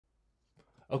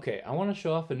Okay, I want to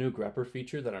show off a new Grepper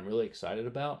feature that I'm really excited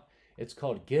about. It's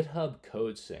called GitHub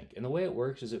Code Sync. And the way it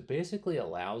works is it basically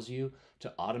allows you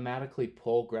to automatically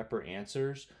pull Grepper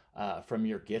answers from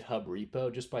your GitHub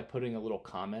repo just by putting a little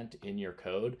comment in your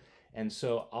code. And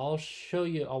so I'll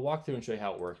walk through and show you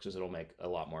how it works because it'll make a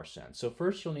lot more sense. So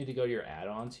first you'll need to go to your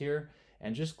add-ons here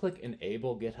and just click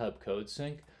Enable GitHub Code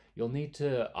Sync. You'll need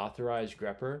to authorize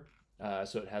Grepper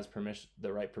so it has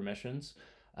the right permissions.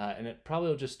 And it probably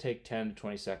will just take 10 to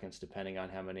 20 seconds depending on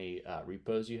how many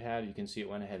repos you have. You can see it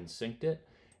went ahead and synced it.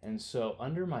 And so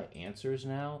under my answers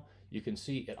now, you can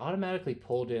see it automatically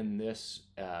pulled in this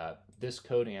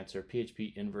code answer,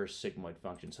 PHP inverse sigmoid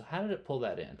function. So how did it pull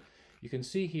that in? You can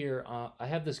see here, I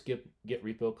have this Git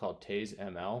repo called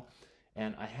taseml,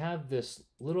 and I have this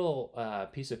little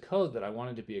piece of code that I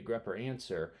wanted to be a Grepper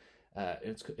answer.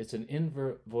 It's an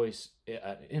inverse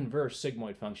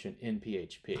sigmoid function in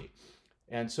PHP.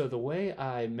 And so the way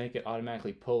I make it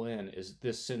automatically pull in is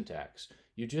this syntax.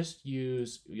 You'll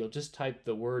just type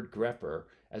the word Grepper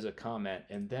as a comment,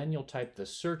 and then you'll type the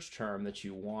search term that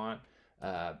you want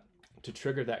to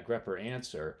trigger that Grepper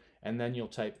answer, and then you'll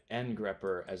type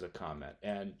ngrepper as a comment.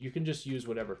 And you can just use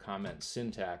whatever comment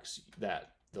syntax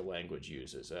that the language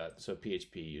uses. So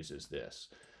PHP uses this.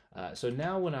 So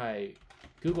now when I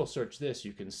Google search this,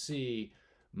 you can see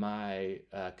my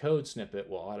code snippet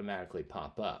will automatically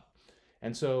pop up.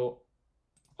 And so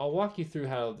I'll walk you through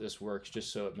how this works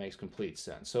just so it makes complete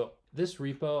sense. So this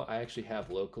repo I actually have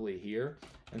locally here.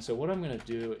 And so what I'm going to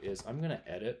do is I'm going to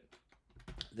edit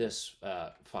this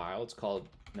file. It's called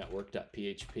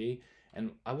network.php. And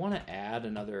I want to add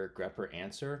another Grepper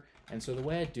answer. And so the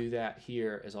way I do that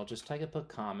here is I'll just type up a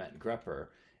comment Grepper.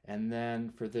 And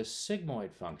then for this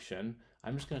sigmoid function,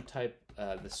 I'm just going to type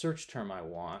the search term I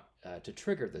want to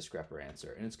trigger this Grepper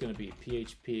answer. And it's going to be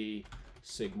PHP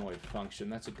sigmoid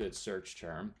function. That's a good search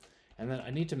term. And then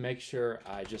I need to make sure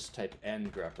I just type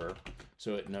ngrepper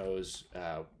so it knows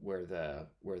where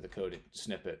the code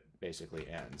snippet basically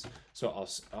ends. So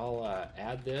I'll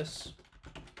add this.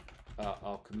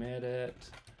 I'll commit it.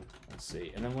 Let's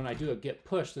see. And then when I do a git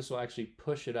push, this will actually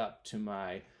push it up to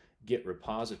my Git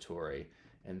repository.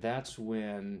 And that's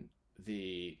when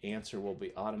the answer will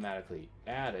be automatically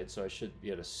added. So I should be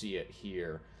able to see it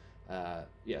here.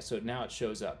 Yeah, so now it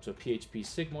shows up. So PHP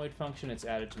sigmoid function, it's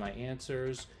added to my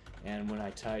answers. And when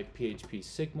I type PHP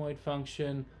sigmoid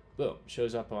function, boom,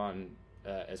 shows up on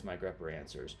as my Grepper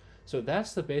answers. So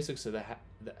that's the basics of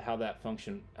how that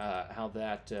function, how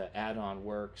that add-on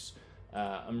works.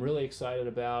 I'm really excited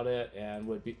about it and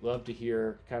would love to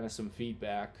hear kind of some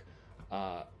feedback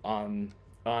on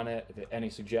it. If any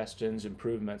suggestions,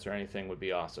 improvements, or anything would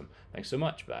be awesome. Thanks so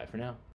much. Bye for now.